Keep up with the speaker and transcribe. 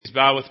Please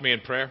bow with me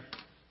in prayer.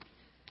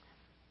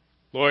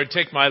 Lord,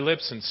 take my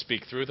lips and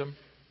speak through them.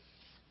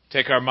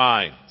 Take our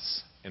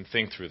minds and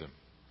think through them.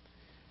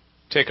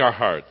 Take our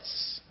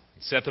hearts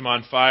and set them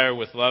on fire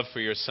with love for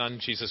your Son,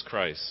 Jesus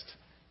Christ,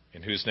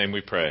 in whose name we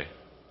pray.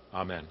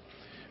 Amen.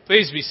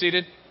 Please be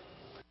seated.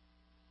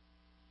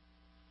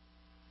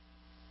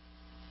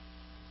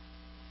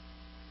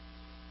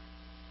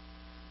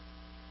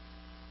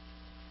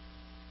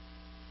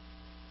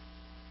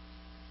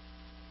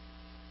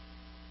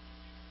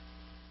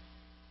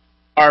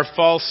 Our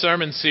fall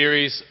sermon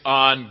series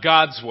on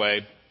God's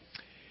Way.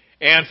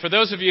 And for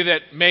those of you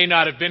that may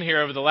not have been here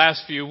over the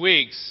last few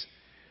weeks,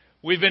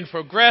 we've been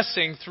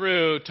progressing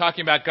through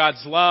talking about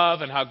God's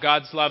love and how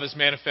God's love is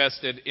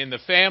manifested in the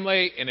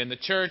family and in the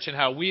church, and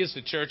how we as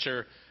the church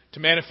are to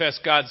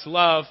manifest God's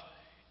love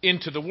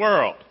into the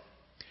world.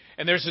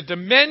 And there's a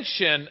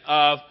dimension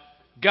of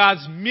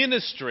God's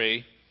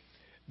ministry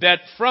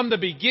that from the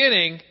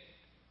beginning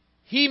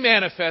He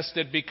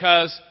manifested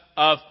because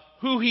of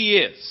who He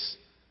is.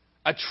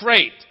 A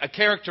trait, a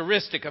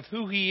characteristic of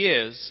who He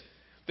is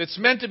that's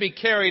meant to be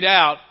carried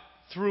out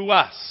through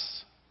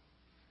us.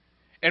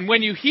 And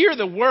when you hear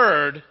the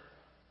word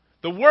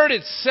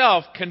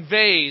itself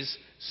conveys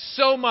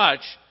so much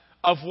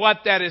of what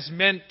that is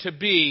meant to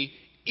be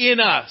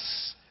in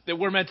us, that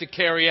we're meant to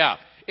carry out.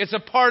 It's a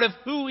part of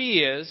who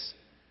He is,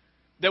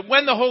 that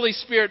when the Holy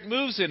Spirit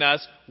moves in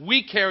us,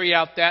 we carry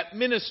out that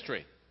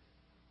ministry.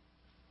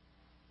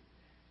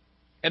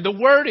 And the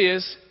word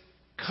is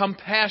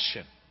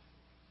compassion.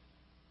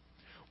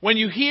 When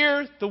you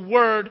hear the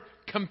word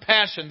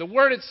compassion, the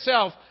word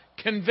itself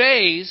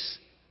conveys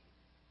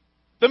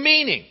the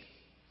meaning.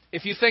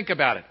 If you think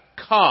about it,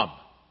 come,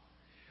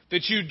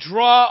 that you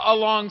draw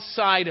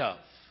alongside of,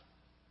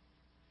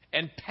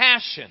 and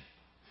passion,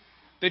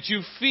 that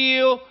you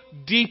feel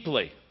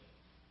deeply.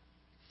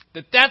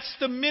 That's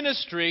the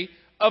ministry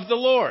of the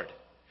Lord.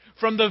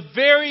 From the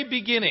very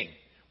beginning,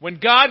 when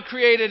God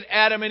created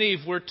Adam and Eve,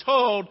 we're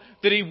told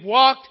that He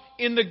walked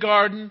in the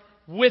garden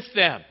with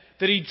them,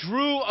 that He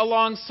drew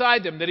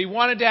alongside them, that He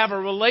wanted to have a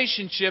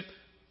relationship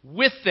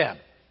with them.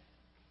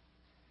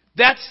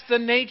 That's the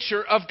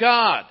nature of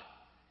God.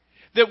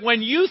 That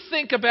when you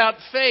think about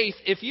faith,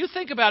 if you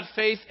think about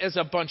faith as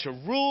a bunch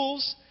of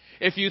rules,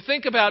 if you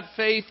think about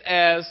faith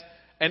as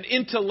an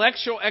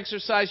intellectual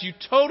exercise, you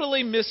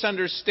totally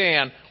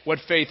misunderstand what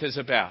faith is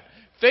about.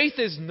 Faith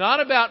is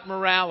not about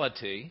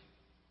morality.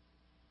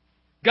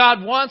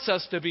 God wants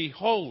us to be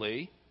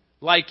holy,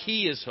 like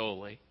He is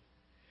holy.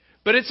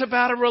 But it's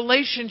about a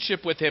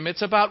relationship with Him.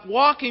 It's about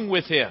walking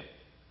with Him.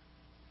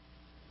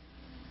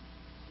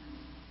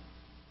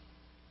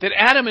 That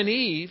Adam and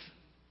Eve,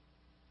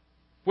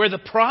 where the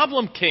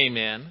problem came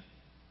in,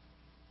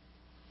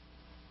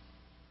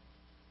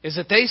 is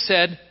that they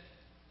said,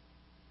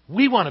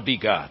 we want to be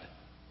God.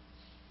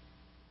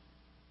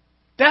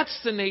 That's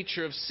the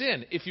nature of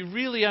sin. If you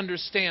really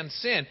understand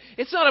sin,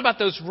 it's not about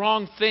those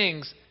wrong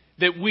things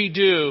that we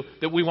do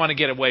that we want to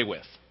get away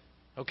with.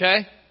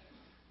 Okay?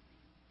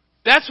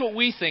 That's what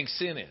we think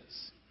sin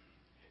is.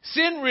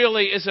 Sin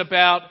really is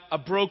about a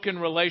broken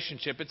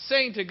relationship. It's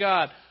saying to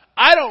God,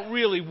 I don't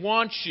really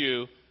want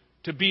you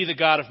to be the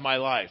God of my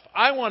life.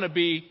 I want to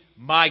be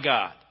my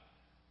God,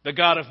 the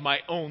God of my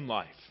own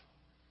life.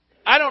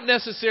 I don't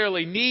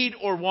necessarily need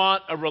or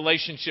want a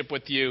relationship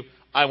with you.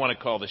 I want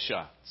to call the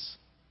shots.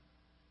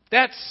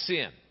 That's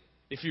sin,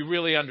 if you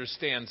really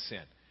understand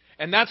sin.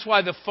 And that's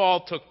why the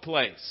fall took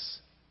place.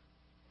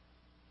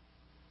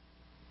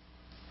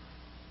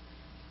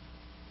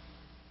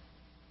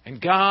 And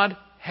God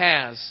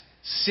has,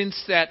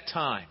 since that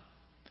time,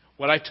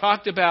 what I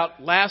talked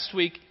about last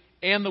week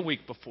and the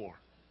week before,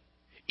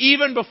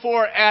 even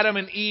before Adam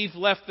and Eve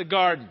left the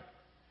garden,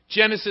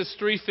 Genesis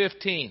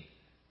 3:15,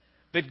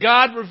 that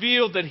God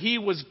revealed that He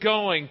was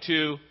going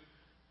to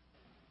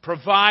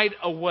provide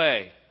a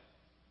way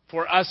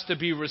for us to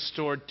be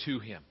restored to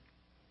Him.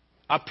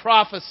 A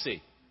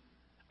prophecy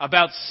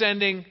about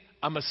sending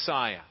a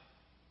Messiah.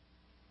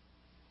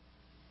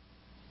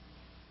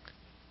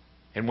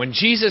 And when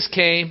Jesus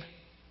came,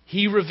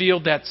 He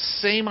revealed that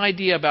same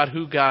idea about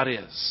who God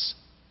is.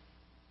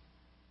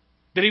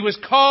 That He was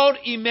called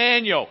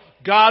Emmanuel,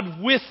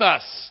 God with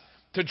us,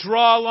 to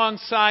draw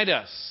alongside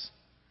us.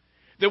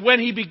 That when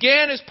He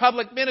began His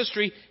public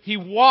ministry, He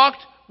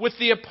walked with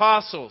the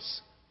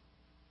apostles.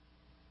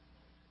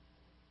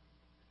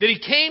 That He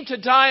came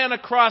to die on a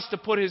cross to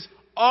put His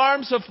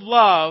arms of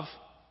love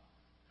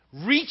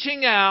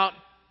reaching out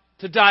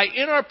to die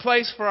in our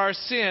place for our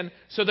sin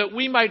so that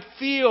we might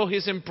feel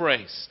His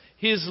embrace,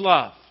 His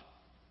love.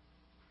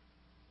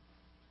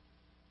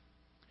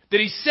 That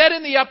He sat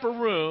in the upper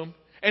room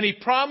and He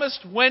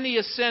promised when He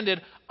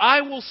ascended, I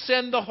will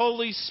send the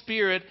Holy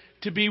Spirit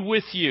to be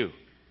with you,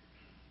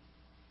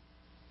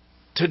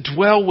 to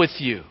dwell with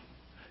you,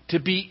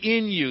 to be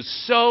in you,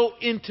 so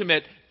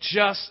intimate,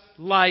 just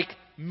like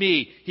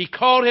me. He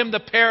called Him the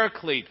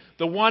Paraclete,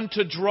 the one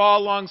to draw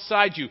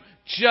alongside you,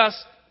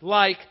 just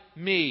like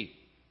me.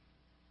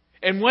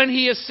 And when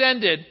He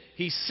ascended,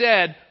 He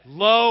said,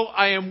 "Lo,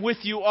 I am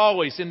with you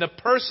always," in the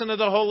person of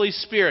the Holy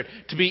Spirit,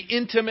 to be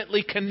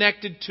intimately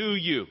connected to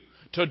you,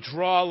 to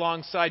draw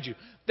alongside you.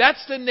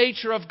 That's the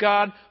nature of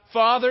God,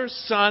 Father,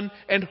 Son,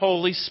 and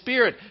Holy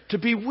Spirit, to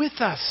be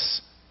with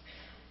us.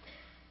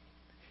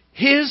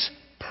 His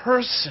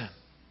person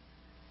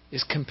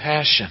is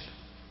compassion.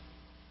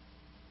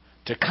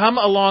 To come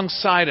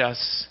alongside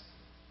us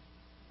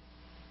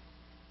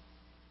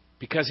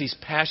because He's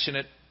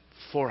passionate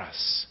for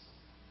us.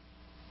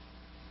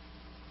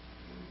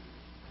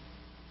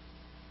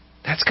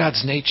 That's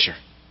God's nature.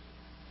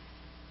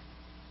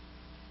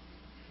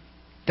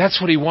 That's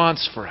what He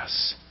wants for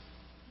us.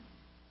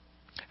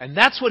 And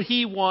that's what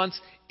He wants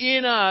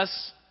in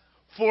us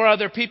for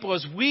other people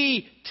as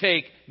we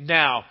take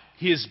now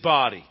His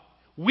body.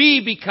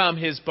 We become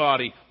His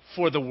body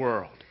for the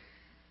world.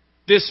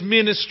 This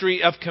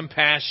ministry of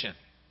compassion.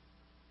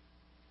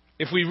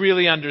 If we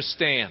really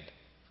understand.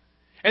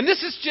 And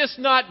this is just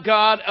not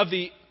God of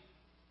the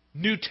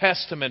New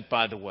Testament,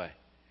 by the way.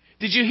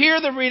 Did you hear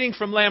the reading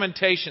from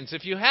Lamentations?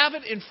 If you have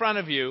it in front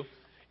of you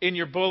in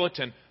your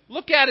bulletin,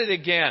 look at it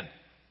again.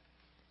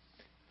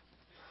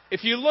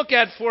 If you look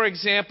at, for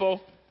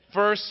example,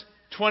 verse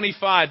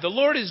 25, the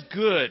Lord is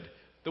good.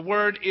 The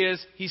word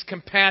is, He's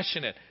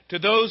compassionate to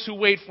those who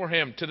wait for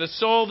Him, to the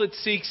soul that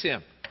seeks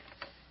Him.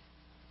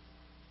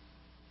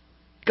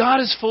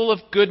 God is full of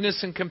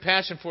goodness and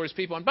compassion for His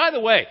people. And by the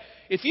way,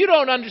 if you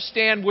don't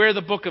understand where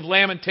the book of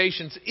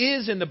Lamentations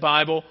is in the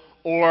Bible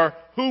or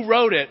who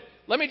wrote it,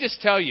 let me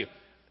just tell you,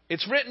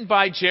 it's written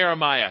by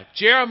Jeremiah.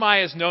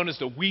 Jeremiah is known as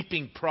the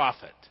weeping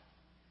prophet.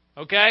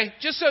 Okay?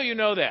 Just so you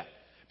know that.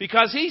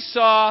 Because he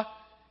saw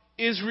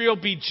Israel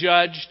be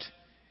judged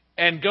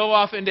and go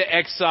off into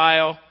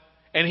exile,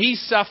 and he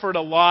suffered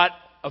a lot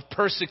of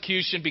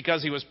persecution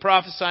because he was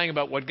prophesying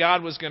about what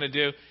God was going to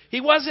do.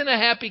 He wasn't a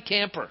happy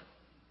camper.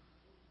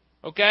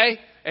 Okay?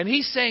 And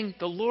he's saying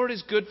the Lord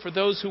is good for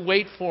those who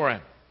wait for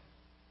Him.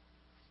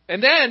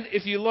 And then,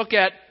 if you look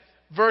at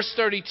verse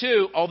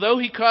 32, although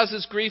He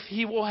causes grief,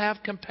 He will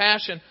have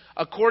compassion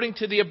according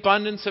to the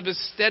abundance of His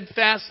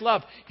steadfast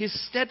love. His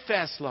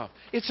steadfast love.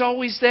 It's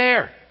always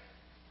there.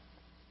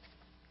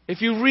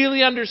 If you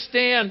really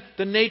understand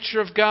the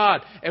nature of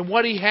God and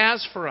what He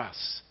has for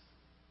us.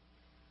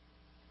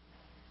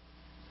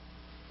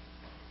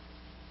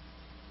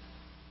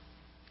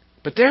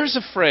 But there's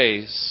a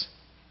phrase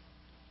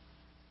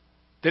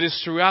that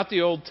is throughout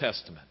the Old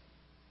Testament.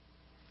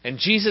 And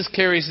Jesus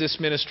carries this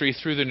ministry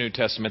through the New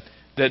Testament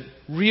that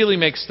really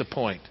makes the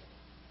point.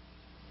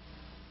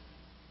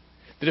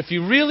 That if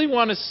you really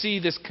want to see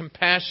this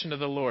compassion of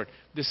the Lord,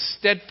 this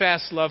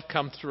steadfast love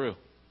come through,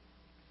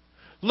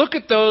 look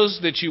at those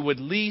that you would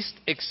least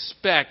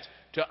expect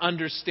to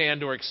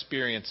understand or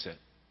experience it.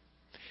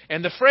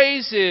 And the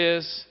phrase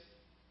is,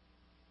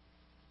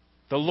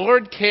 the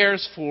Lord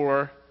cares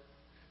for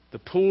the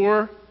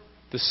poor,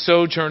 the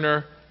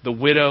sojourner, the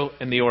widow,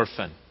 and the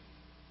orphan.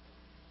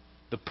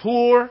 The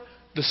poor,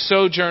 the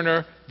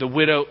sojourner, the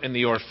widow, and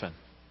the orphan.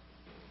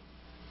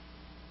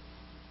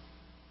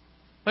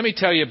 Let me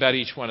tell you about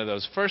each one of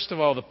those. First of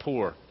all, the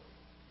poor.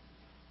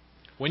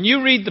 When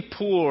you read the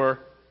poor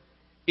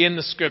in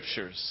the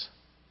Scriptures,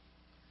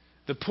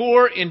 the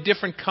poor in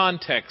different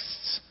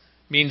contexts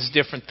means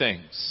different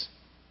things.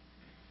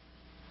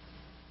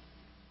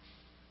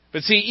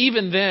 But see,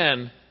 even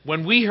then,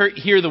 when we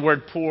hear the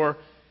word poor,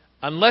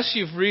 unless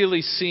you've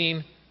really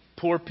seen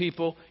poor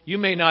people, you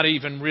may not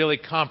even really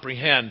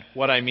comprehend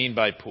what I mean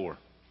by poor.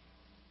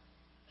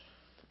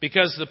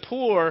 Because the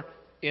poor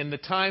in the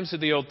times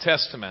of the Old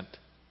Testament,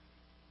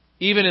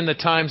 even in the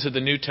times of the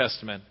New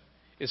Testament,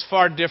 is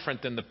far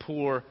different than the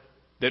poor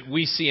that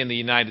we see in the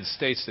United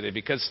States today.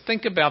 Because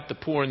think about the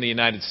poor in the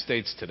United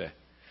States today.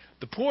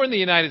 The poor in the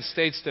United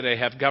States today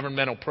have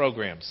governmental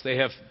programs. They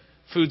have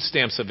food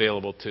stamps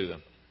available to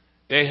them.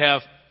 They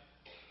have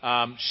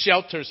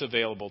shelters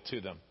available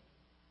to them.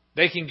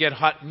 They can get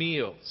hot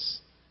meals.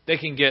 They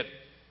can get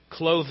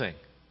clothing.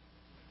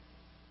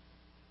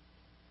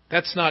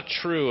 That's not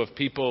true of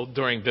people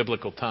during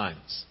biblical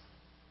times.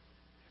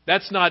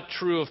 That's not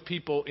true of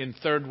people in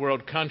third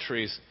world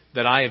countries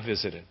that I have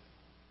visited.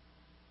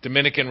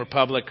 Dominican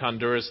Republic,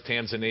 Honduras,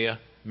 Tanzania,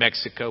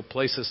 Mexico,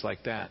 places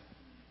like that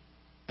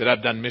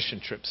I've done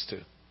mission trips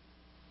to.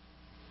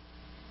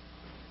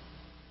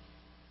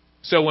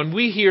 So when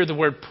we hear the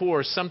word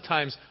poor,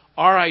 sometimes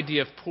our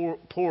idea of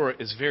poor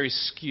is very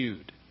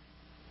skewed.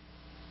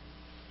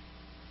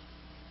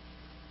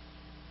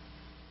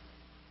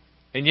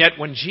 And yet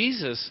when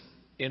Jesus,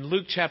 in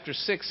Luke chapter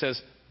 6,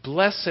 says,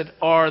 blessed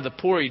are the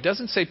poor, He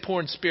doesn't say poor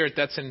in spirit,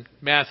 that's in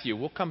Matthew.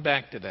 We'll come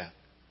back to that.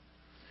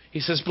 He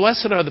says,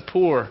 blessed are the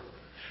poor.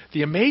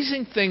 The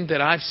amazing thing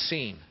that I've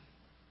seen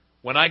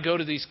when I go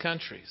to these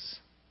countries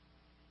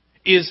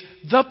is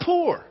the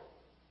poor.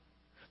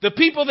 The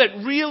people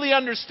that really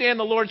understand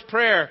the Lord's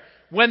Prayer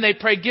when they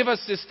pray, give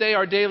us this day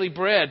our daily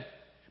bread,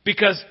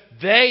 because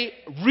they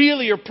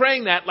really are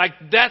praying that like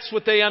that's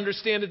what they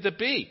understand it to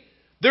be.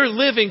 They're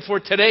living for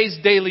today's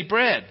daily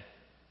bread.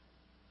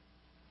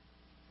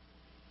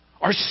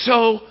 Are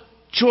so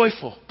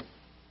joyful.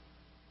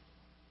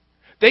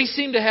 They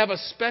seem to have a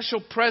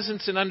special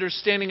presence and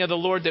understanding of the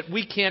Lord that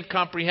we can't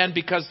comprehend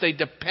because they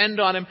depend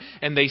on Him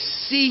and they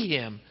see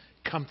Him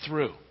come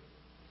through.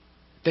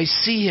 They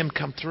see Him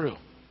come through.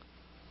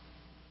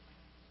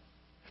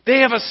 They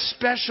have a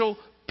special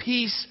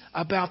peace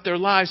about their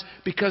lives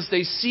because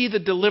they see the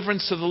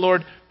deliverance of the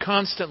Lord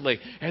constantly.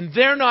 And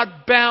they're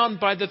not bound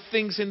by the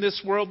things in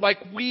this world like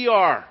we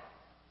are.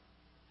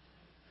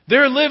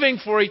 They're living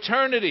for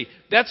eternity.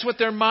 That's what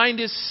their mind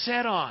is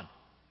set on.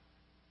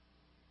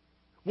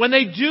 When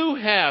they do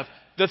have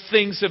the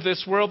things of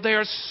this world, they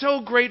are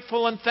so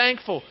grateful and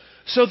thankful.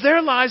 So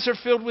their lives are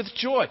filled with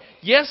joy.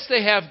 Yes,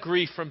 they have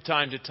grief from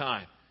time to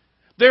time.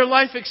 Their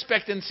life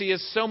expectancy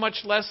is so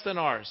much less than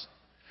ours.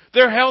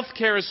 Their health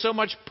care is so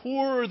much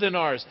poorer than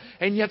ours.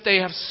 And yet they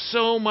have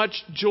so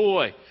much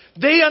joy.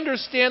 They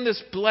understand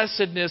this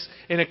blessedness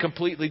in a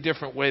completely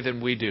different way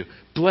than we do.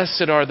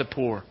 Blessed are the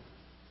poor.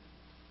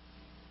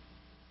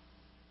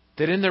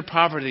 That in their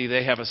poverty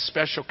they have a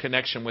special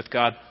connection with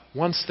God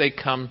once they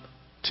come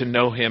to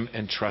know Him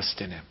and trust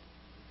in Him.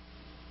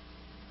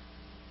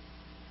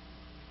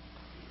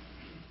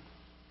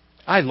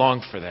 I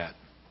long for that.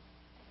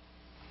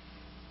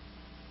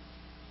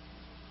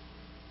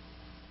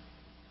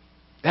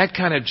 That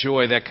kind of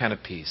joy, that kind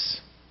of peace.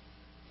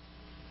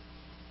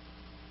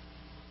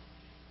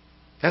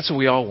 That's what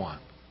we all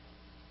want.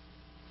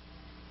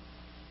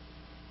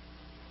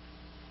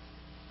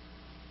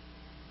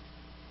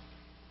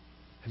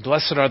 And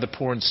blessed are the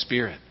poor in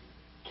spirit.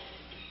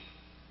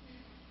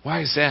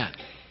 Why is that?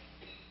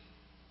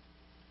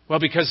 Well,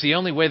 because the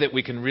only way that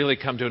we can really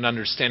come to an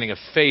understanding of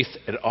faith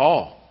at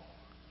all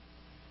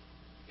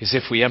is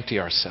if we empty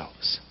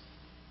ourselves.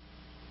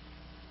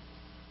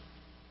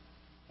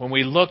 When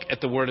we look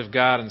at the Word of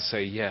God and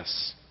say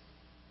yes.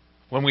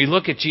 When we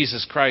look at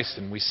Jesus Christ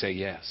and we say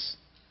yes.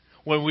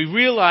 When we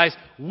realize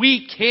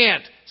we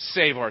can't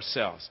save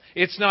ourselves.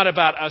 It's not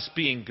about us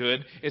being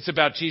good. It's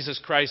about Jesus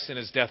Christ and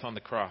His death on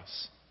the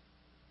cross.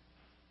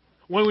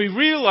 When we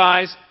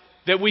realize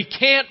that we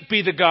can't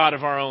be the God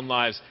of our own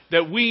lives,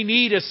 that we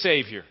need a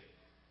Savior.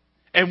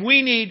 And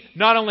we need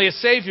not only a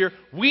Savior,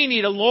 we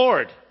need a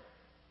Lord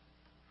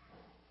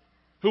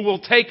who will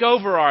take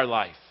over our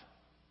life.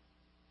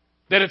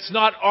 That it's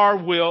not our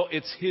will,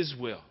 it's His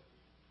will.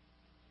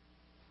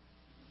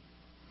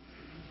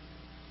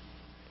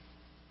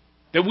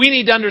 That we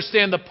need to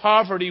understand the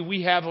poverty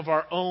we have of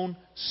our own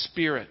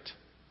spirit.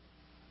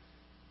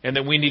 And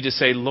that we need to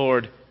say,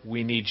 Lord,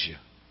 we need You.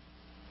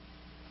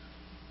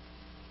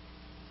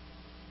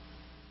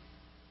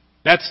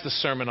 That's the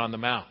Sermon on the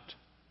Mount.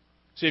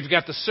 So you've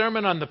got the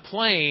Sermon on the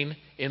Plain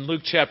in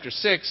Luke chapter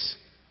 6.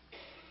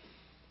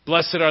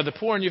 Blessed are the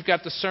poor. And you've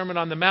got the Sermon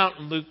on the Mount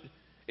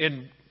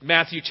in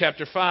Matthew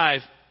chapter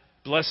 5.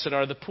 Blessed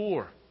are the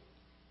poor.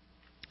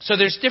 So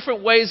there's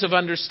different ways of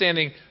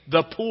understanding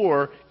the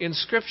poor in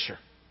Scripture.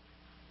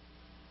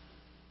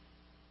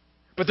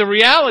 But the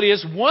reality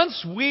is,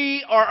 once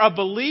we are a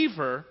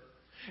believer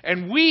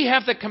and we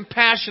have the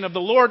compassion of the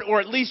Lord, or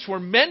at least we're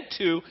meant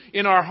to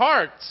in our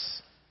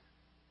hearts,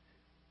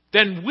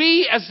 then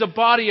we as the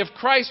body of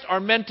Christ are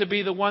meant to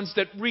be the ones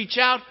that reach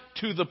out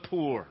to the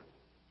poor.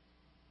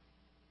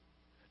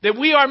 That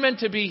we are meant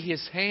to be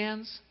His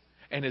hands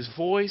and His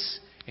voice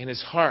and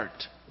His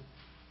heart,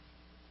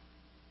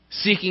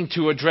 seeking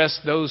to address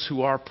those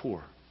who are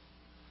poor.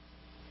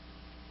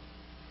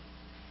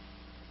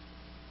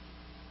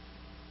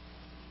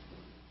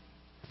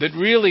 That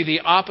really the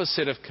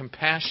opposite of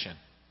compassion,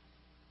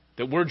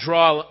 that we're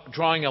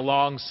drawing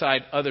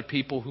alongside other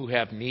people who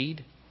have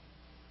need,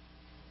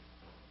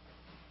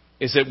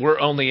 is that we're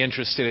only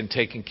interested in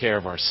taking care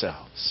of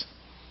ourselves.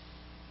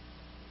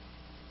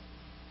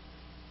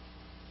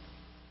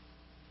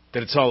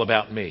 That it's all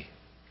about me.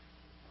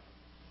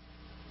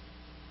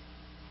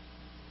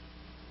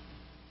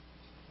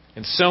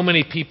 And so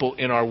many people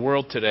in our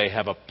world today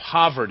have a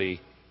poverty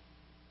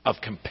of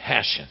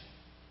compassion.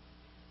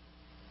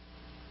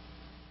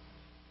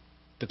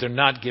 That they're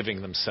not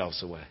giving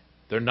themselves away.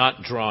 They're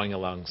not drawing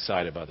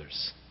alongside of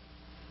others.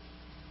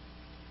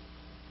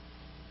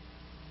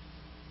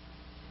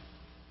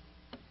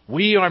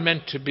 We are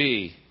meant to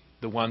be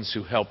the ones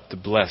who help to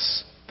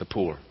bless the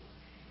poor.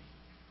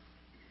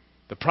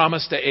 The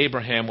promise to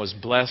Abraham was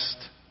blessed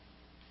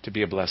to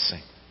be a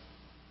blessing.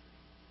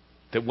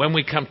 That when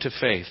we come to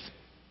faith,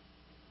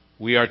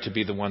 we are to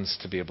be the ones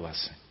to be a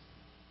blessing.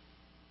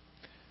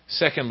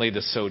 Secondly,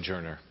 the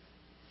sojourner.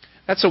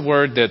 That's a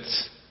word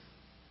that's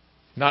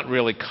not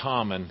really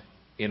common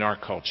in our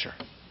culture.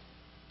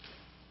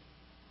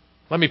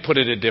 Let me put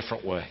it a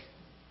different way.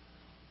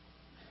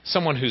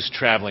 Someone who's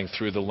traveling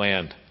through the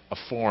land, a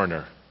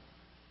foreigner.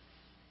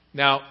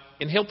 Now,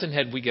 in Hilton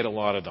Head, we get a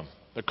lot of them.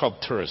 They're called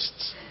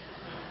tourists.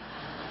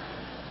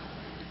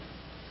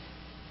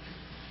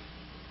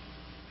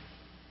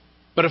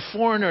 But a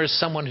foreigner is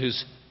someone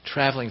who's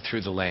traveling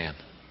through the land,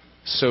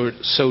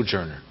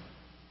 sojourner.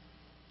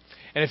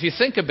 And if you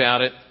think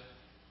about it,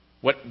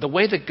 the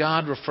way that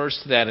God refers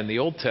to that in the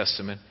Old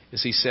Testament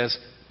is He says,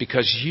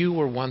 because you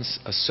were once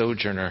a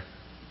sojourner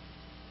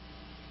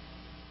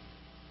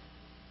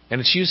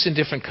And it's used in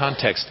different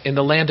contexts. In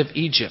the land of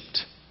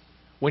Egypt,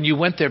 when you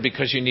went there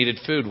because you needed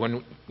food,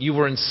 when you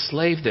were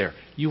enslaved there,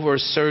 you were a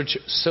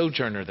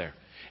sojourner there.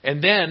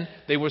 And then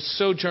they were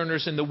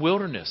sojourners in the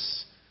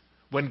wilderness,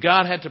 when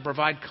God had to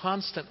provide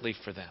constantly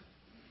for them.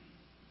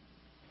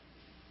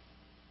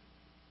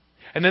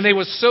 And then they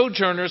were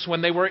sojourners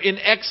when they were in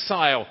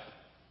exile,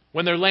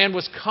 when their land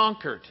was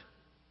conquered.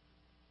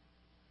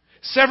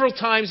 Several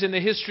times in the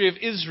history of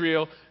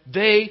Israel,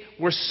 they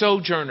were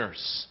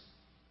sojourners.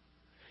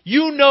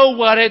 You know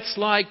what it's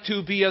like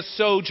to be a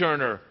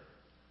sojourner,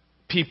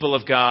 people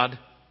of God.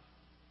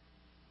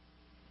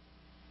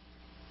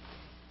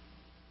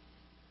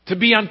 To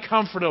be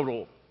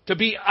uncomfortable, to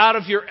be out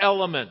of your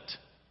element.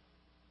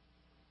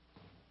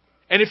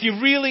 And if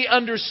you really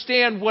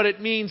understand what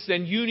it means,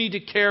 then you need to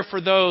care for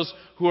those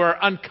who are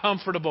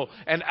uncomfortable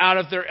and out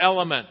of their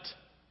element.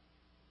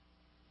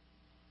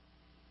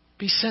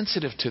 Be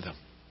sensitive to them.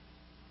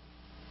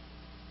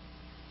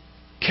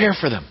 Care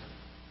for them.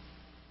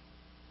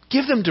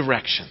 Give them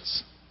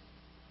directions.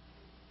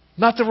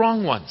 Not the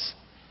wrong ones.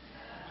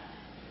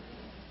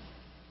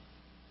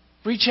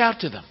 Reach out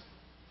to them.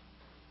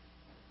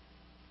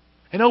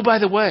 And oh, by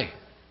the way,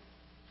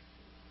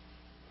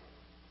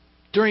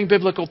 during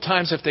biblical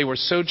times, if they were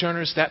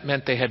sojourners, that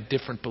meant they had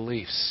different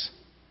beliefs.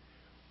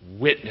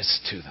 Witness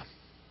to them.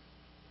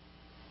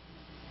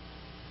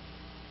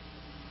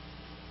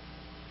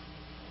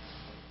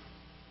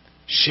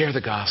 Share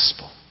the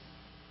gospel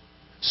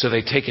so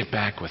they take it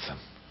back with them.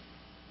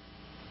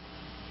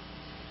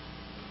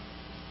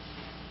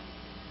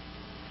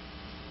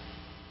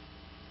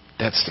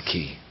 That's the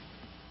key.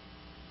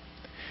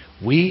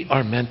 We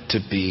are meant to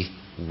be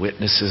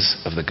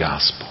witnesses of the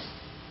gospel.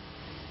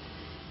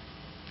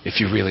 If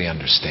you really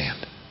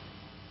understand.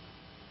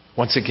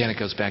 Once again, it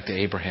goes back to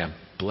Abraham.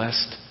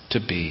 Blessed to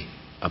be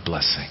a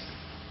blessing.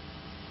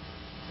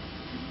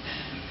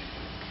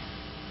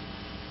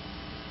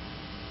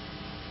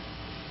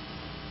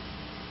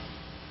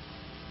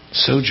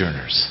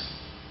 Sojourners.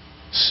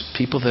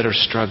 People that are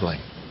struggling.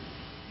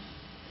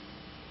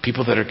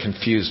 People that are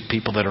confused.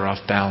 People that are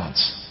off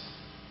balance.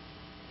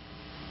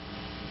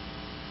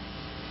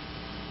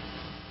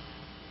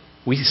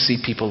 We see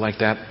people like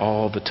that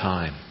all the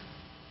time.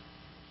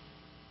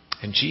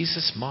 And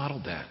Jesus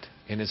modeled that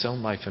in His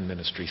own life and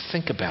ministry.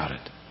 Think about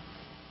it.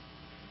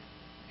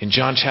 In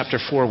John chapter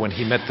 4, when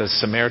He met the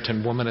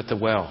Samaritan woman at the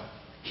well,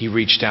 He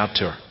reached out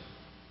to her.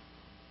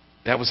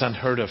 That was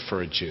unheard of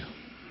for a Jew.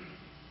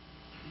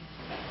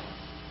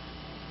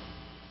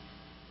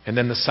 And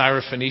then the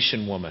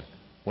Syrophoenician woman,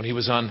 when He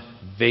was on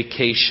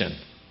vacation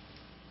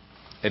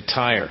at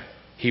Tyre,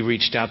 He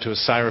reached out to a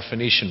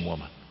Syrophoenician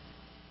woman.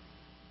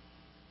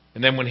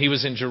 And then when He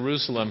was in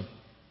Jerusalem,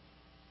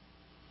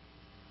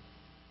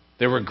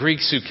 there were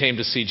Greeks who came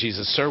to see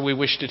Jesus. Sir, we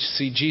wish to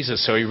see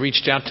Jesus. So He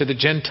reached out to the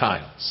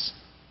Gentiles.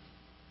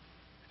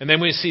 And then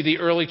we see the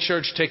early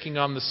church taking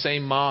on the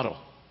same model.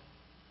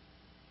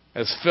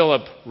 As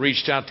Philip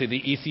reached out to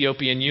the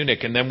Ethiopian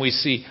eunuch. And then we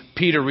see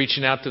Peter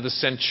reaching out to the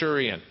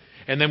centurion.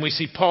 And then we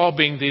see Paul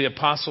being the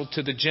apostle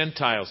to the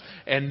Gentiles.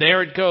 And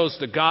there it goes.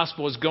 The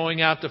gospel is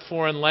going out to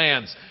foreign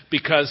lands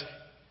because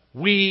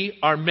we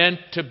are meant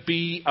to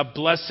be a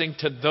blessing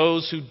to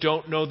those who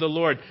don't know the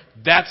Lord.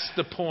 That's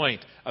the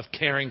point of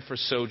caring for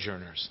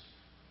sojourners.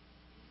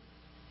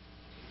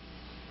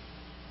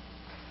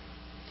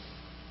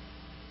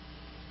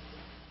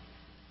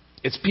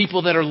 It's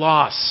people that are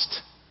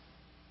lost.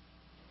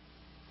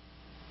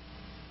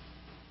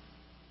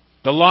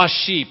 The lost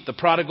sheep, the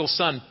prodigal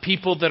son,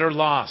 people that are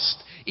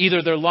lost.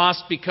 Either they're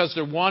lost because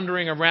they're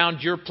wandering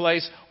around your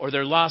place, or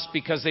they're lost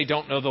because they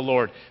don't know the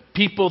Lord.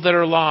 People that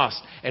are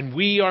lost. And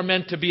we are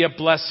meant to be a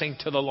blessing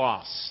to the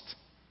lost.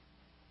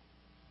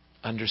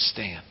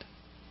 Understand.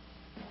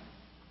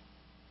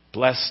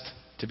 Blessed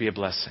to be a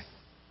blessing.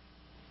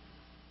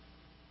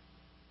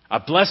 A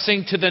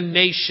blessing to the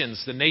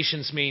nations. The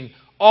nations mean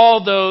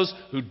all those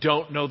who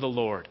don't know the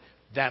Lord.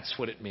 That's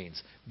what it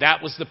means.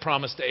 That was the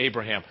promise to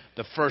Abraham,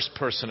 the first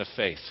person of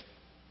faith.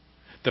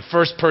 The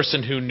first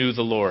person who knew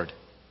the Lord.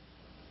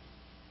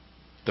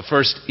 The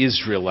first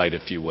Israelite,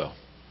 if you will.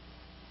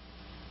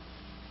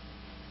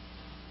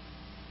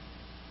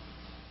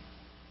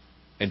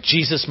 And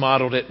Jesus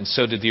modeled it, and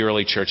so did the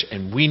early church,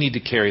 and we need to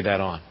carry that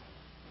on.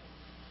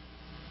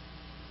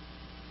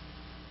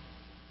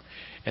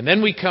 And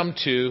then we come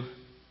to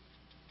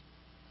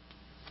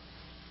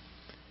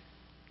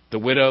the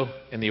widow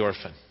and the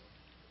orphan.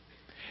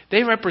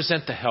 They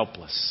represent the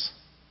helpless.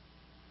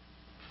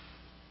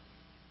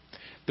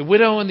 The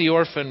widow and the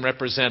orphan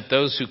represent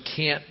those who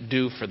can't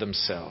do for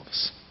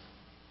themselves.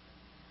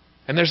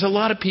 And there's a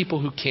lot of people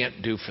who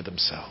can't do for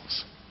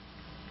themselves.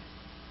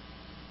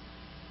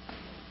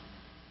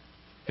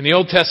 In the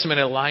Old Testament,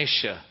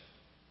 Elisha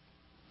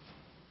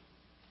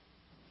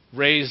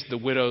raised the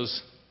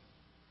widow's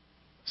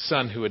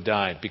son who had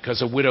died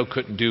because a widow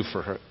couldn't do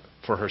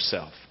for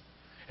herself.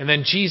 And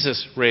then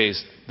Jesus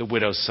raised the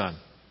widow's son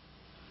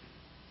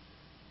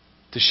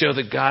to show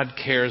that God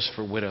cares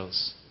for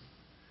widows.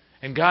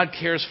 And God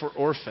cares for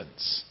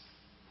orphans.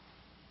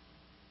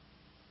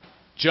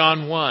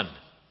 John 1.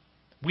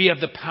 We have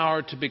the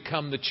power to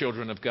become the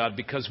children of God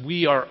because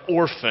we are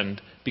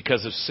orphaned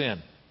because of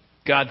sin.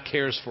 God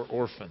cares for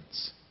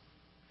orphans.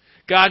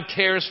 God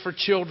cares for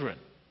children.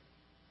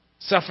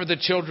 Suffer the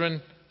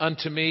children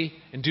unto me,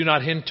 and do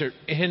not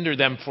hinder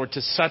them, for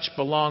to such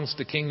belongs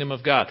the kingdom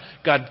of God.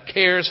 God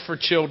cares for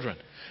children.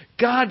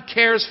 God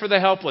cares for the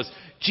helpless.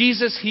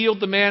 Jesus healed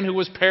the man who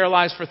was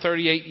paralyzed for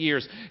 38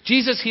 years.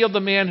 Jesus healed the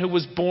man who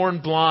was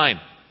born blind.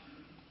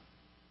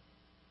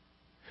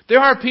 There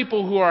are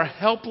people who are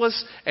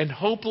helpless and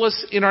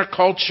hopeless in our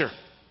culture.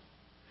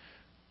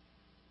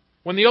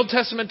 When the Old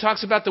Testament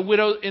talks about the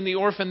widow and the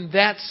orphan,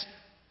 that's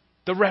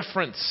the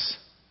reference.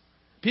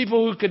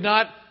 People who could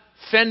not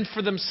fend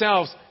for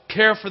themselves,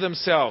 care for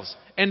themselves,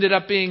 ended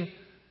up being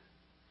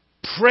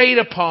preyed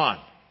upon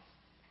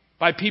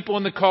by people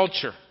in the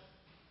culture,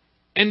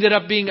 ended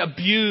up being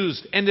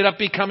abused, ended up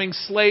becoming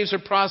slaves or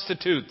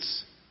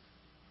prostitutes.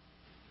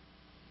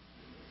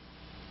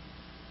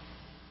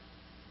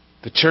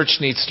 The church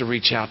needs to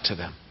reach out to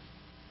them,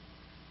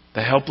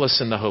 the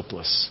helpless and the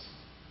hopeless.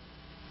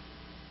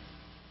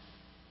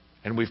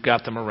 And we've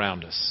got them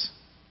around us.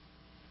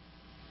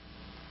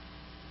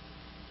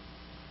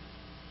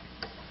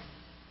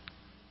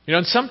 You know,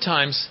 and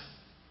sometimes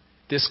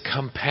this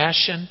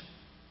compassion,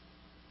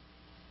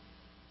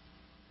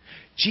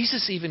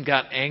 Jesus even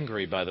got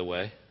angry, by the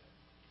way,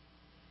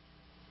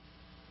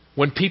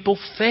 when people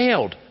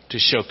failed to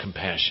show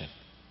compassion.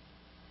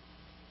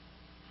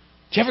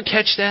 Did you ever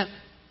catch that?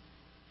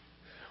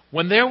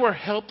 When there were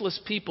helpless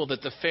people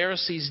that the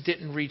Pharisees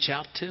didn't reach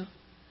out to,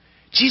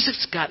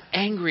 Jesus got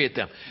angry at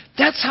them.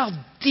 That's how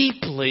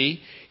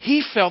deeply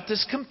he felt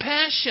this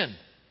compassion.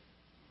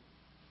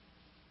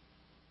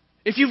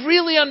 If you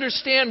really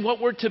understand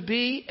what we're to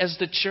be as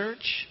the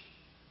church,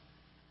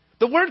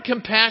 the word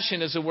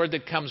compassion is a word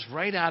that comes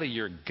right out of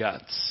your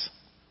guts,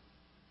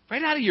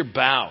 right out of your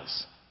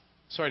bowels.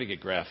 Sorry to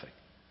get graphic.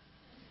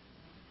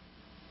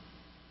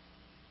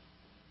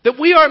 That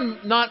we are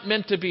not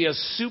meant to be a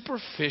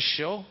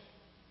superficial,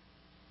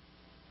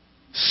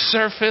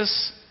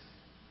 surface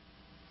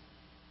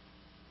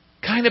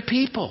kind of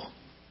people.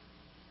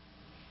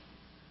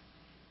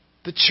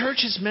 The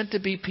church is meant to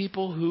be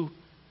people who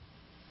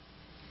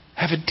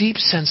have a deep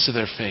sense of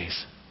their faith,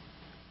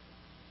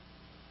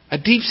 a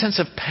deep sense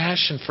of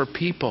passion for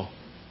people,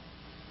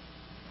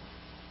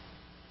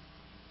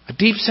 a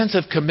deep sense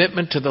of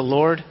commitment to the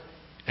Lord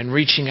and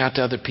reaching out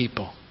to other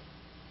people.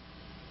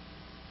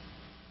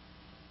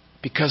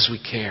 Because we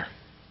care.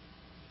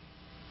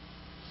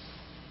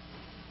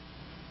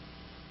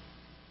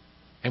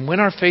 And when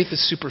our faith is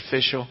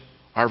superficial,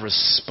 our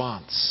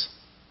response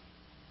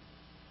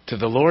to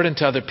the Lord and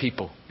to other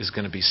people is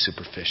going to be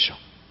superficial.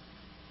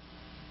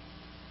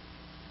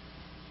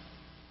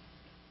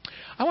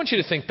 I want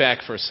you to think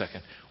back for a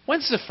second.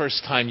 When's the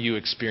first time you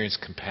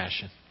experienced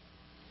compassion?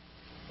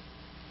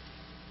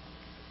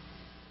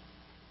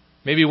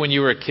 Maybe when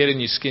you were a kid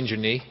and you skinned your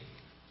knee.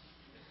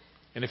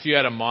 And if you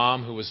had a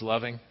mom who was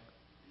loving,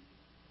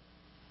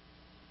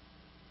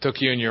 took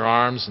you in your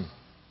arms and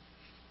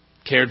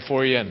cared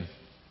for you and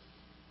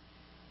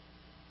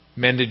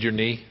mended your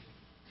knee.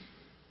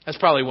 That's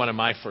probably one of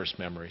my first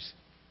memories.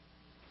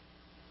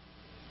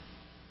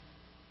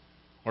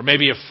 Or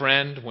maybe a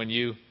friend when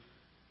you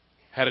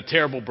had a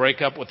terrible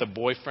breakup with a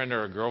boyfriend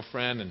or a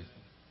girlfriend and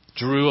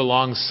drew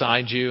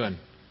alongside you and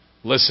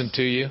listened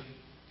to you,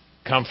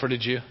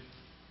 comforted you.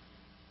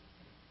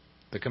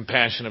 The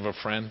compassion of a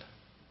friend.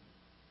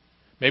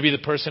 Maybe the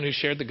person who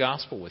shared the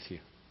gospel with you,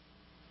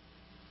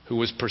 who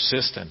was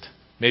persistent,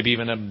 maybe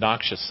even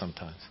obnoxious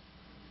sometimes,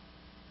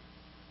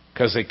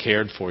 because they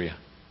cared for you.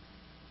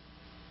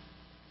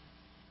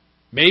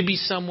 Maybe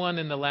someone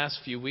in the last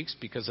few weeks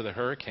because of the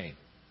hurricane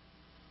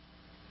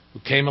who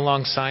came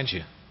alongside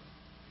you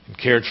and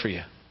cared for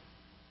you.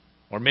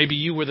 Or maybe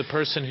you were the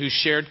person who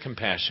shared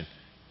compassion.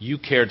 You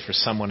cared for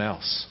someone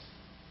else.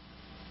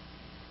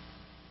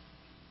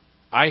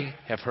 I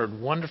have heard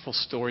wonderful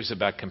stories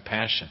about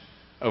compassion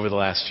over the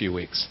last few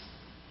weeks.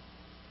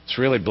 It's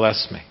really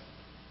blessed me.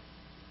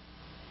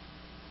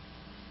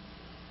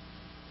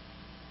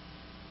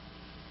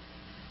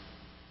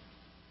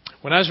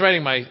 When I was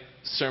writing my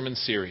sermon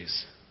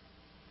series,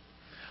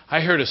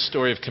 I heard a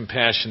story of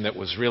compassion that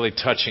was really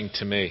touching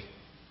to me.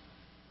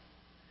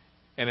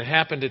 And it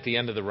happened at the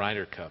end of the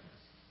Ryder Cup.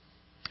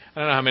 I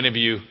don't know how many of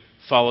you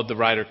followed the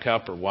Ryder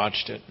Cup or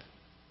watched it.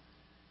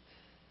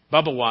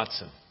 Bubba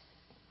Watson.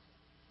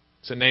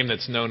 It's a name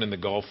that's known in the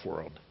golf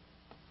world.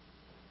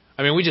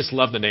 I mean, we just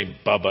love the name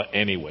Bubba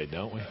anyway,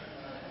 don't we?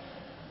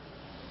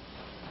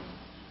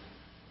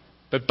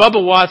 But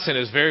Bubba Watson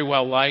is very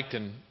well liked,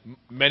 and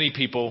many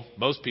people,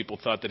 most people,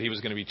 thought that he was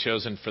going to be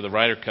chosen for the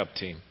Ryder Cup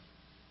team.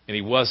 And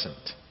he wasn't.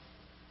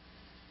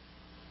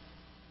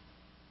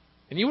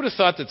 And you would have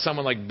thought that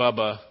someone like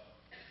Bubba,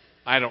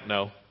 I don't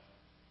know,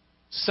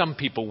 some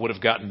people would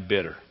have gotten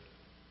bitter.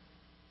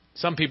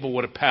 Some people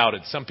would have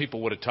pouted. Some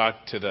people would have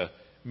talked to the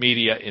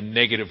media in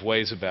negative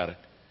ways about it.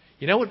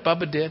 You know what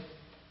Bubba did?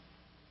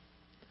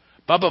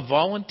 Bubba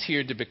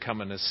volunteered to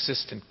become an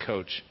assistant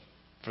coach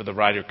for the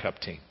Ryder Cup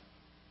team.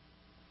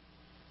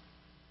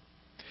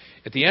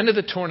 At the end of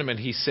the tournament,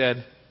 he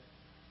said,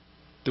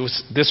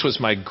 this was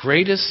my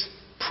greatest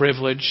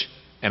privilege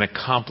and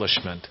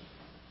accomplishment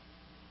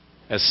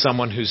as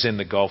someone who's in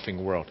the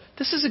golfing world.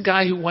 This is a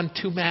guy who won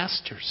 2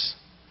 Masters.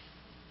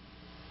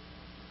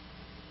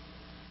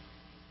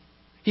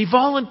 He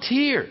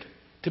volunteered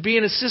to be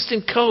an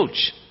assistant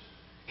coach.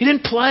 He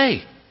didn't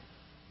play.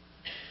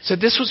 Said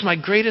this was my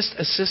greatest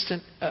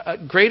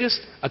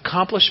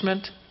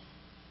accomplishment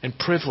and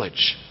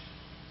privilege.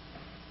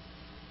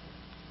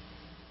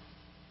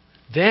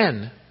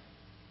 Then,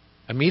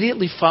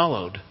 immediately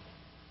followed,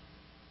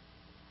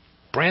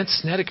 Brandt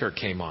Snedeker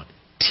came on,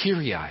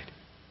 teary-eyed,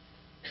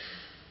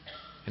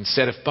 and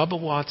said, if Bubba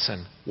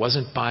Watson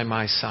wasn't by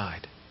my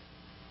side,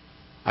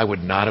 I would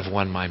not have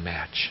won my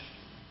match.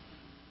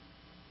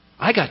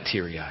 I got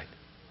teary-eyed.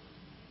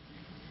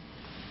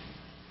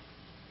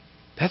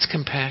 That's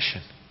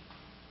compassion.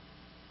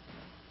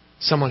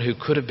 Someone who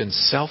could have been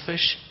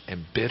selfish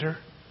and bitter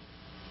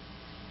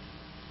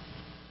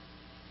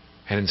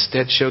and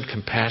instead showed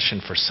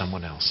compassion for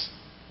someone else,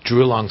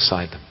 drew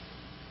alongside them.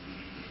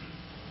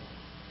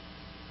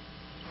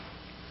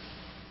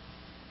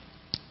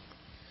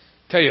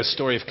 Tell you a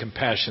story of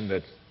compassion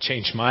that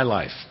changed my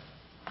life.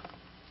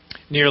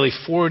 Nearly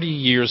 40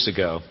 years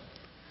ago,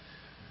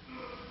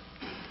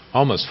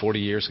 almost 40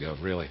 years ago,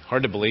 really,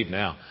 hard to believe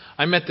now,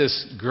 I met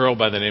this girl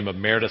by the name of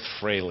Meredith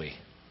Fraley.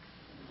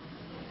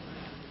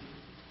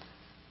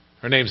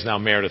 Her name's now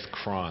Meredith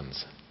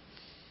Kronz.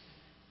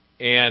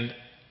 And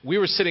we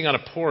were sitting on a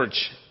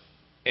porch,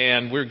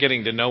 and we were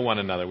getting to know one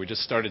another. We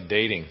just started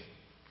dating.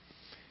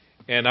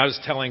 And I was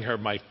telling her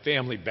my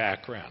family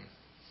background.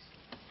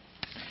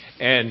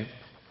 And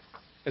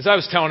as I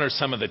was telling her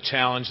some of the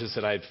challenges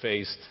that I had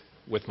faced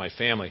with my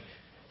family,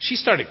 she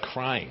started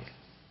crying.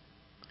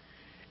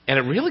 And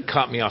it really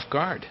caught me off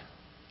guard.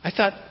 I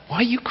thought, why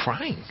are you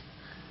crying?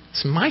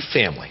 It's my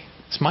family.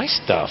 It's my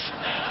stuff.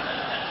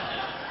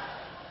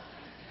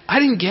 I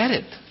didn't get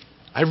it.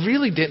 I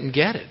really didn't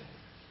get it.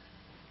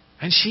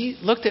 And she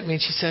looked at me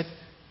and she said,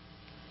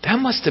 that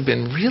must have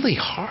been really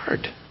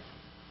hard.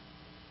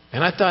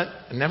 And I thought,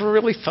 I never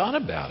really thought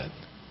about it.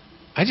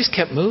 I just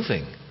kept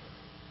moving.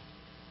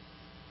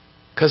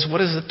 Because what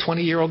does a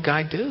 20-year-old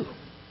guy do?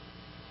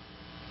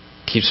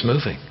 Keeps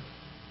moving.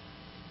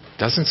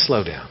 Doesn't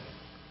slow down.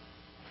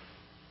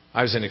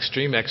 I was an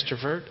extreme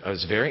extrovert. I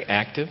was very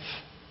active.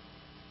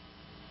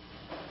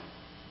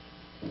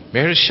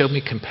 Meredith showed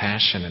me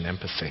compassion and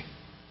empathy.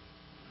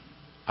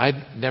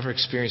 I'd never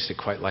experienced it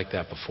quite like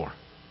that before.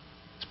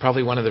 It's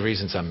probably one of the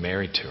reasons I'm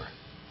married to her.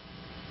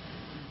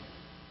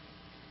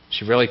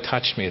 She really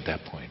touched me at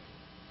that point.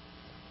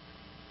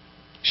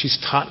 She's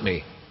taught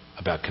me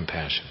about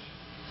compassion.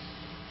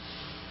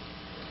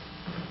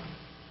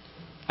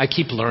 I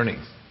keep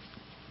learning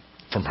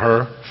from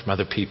her, from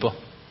other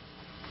people.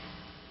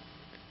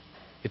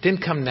 It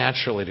didn't come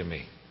naturally to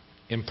me,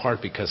 in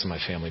part because of my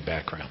family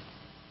background.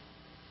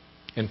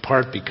 In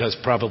part because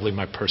probably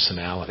my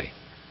personality.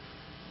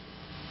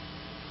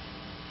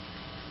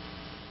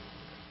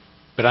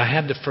 But I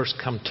had to first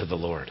come to the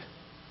Lord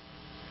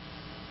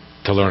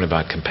to learn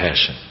about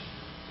compassion.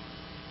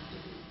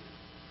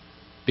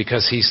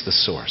 Because He's the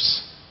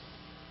source.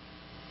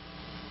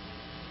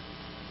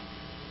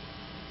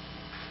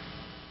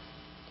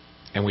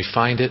 And we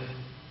find it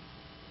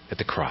at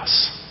the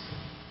cross.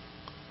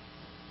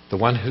 The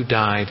one who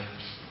died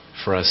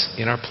for us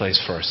in our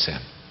place for our sin.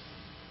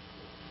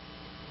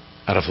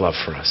 Out of love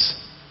for us.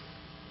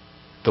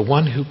 The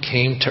one who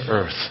came to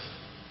earth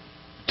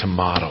to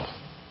model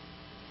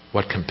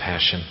what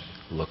compassion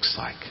looks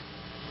like.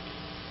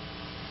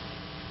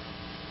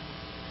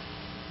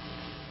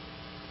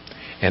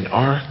 And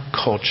our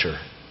culture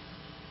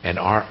and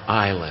our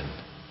island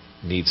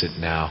needs it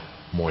now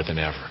more than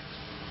ever.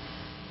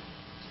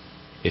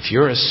 If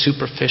you're a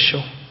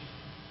superficial,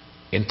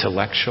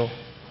 intellectual,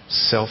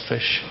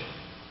 selfish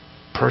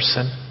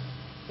person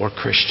or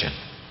Christian,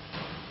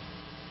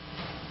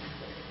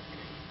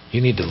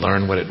 you need to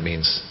learn what it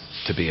means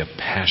to be a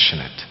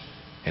passionate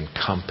and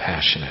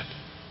compassionate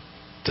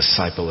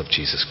disciple of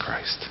Jesus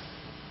Christ.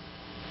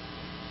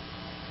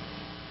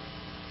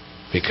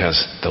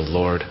 Because the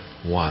Lord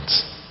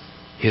wants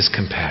His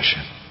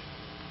compassion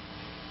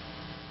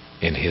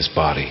in His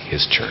body,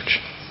 His church.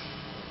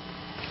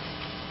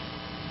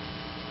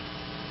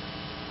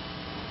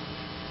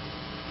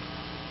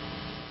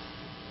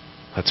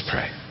 Let's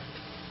pray.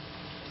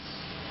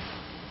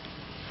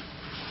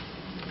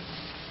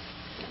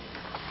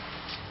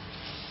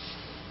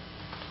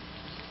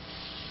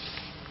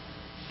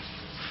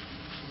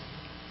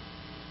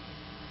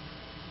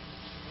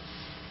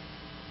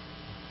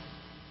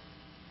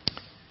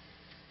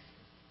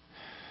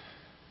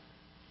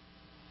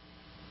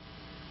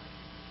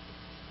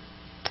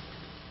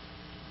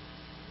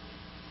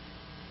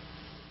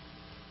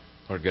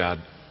 Lord God,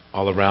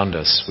 all around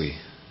us we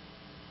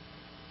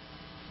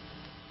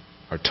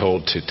are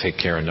told to take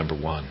care of number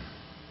one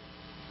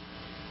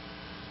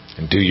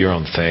and do your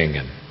own thing,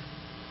 and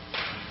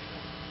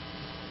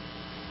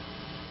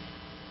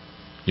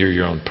you're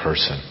your own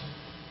person.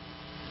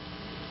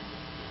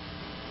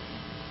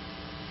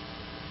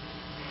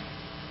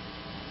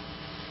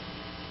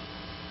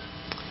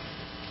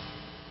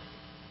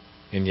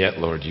 And yet,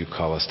 Lord, you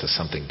call us to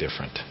something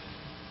different.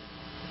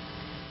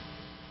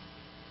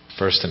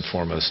 First and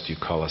foremost, you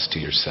call us to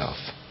yourself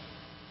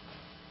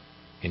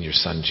in your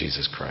Son,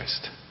 Jesus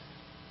Christ.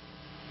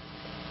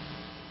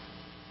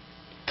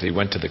 That he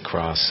went to the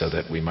cross so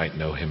that we might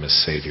know him as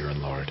Savior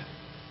and Lord.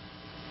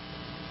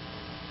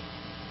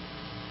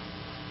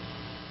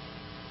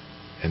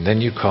 And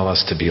then you call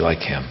us to be like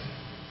him.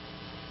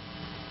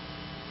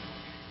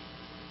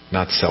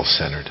 Not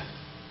self-centered,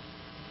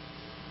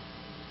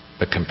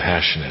 but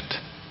compassionate.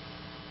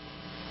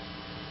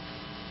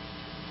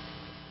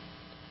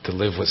 To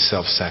live with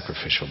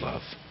self-sacrificial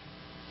love.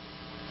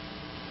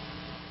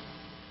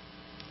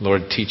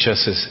 Lord, teach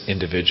us as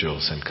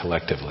individuals and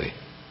collectively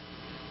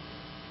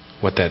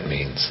what that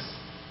means.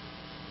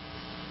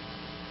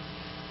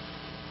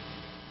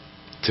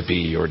 To be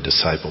your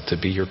disciple, to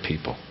be your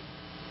people.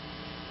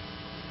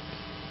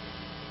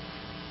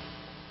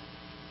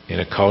 In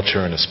a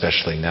culture, and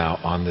especially now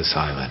on this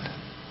island,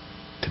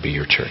 to be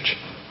your church.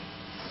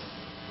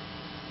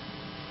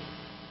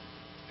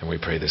 And we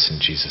pray this in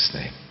Jesus'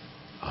 name.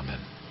 Amen.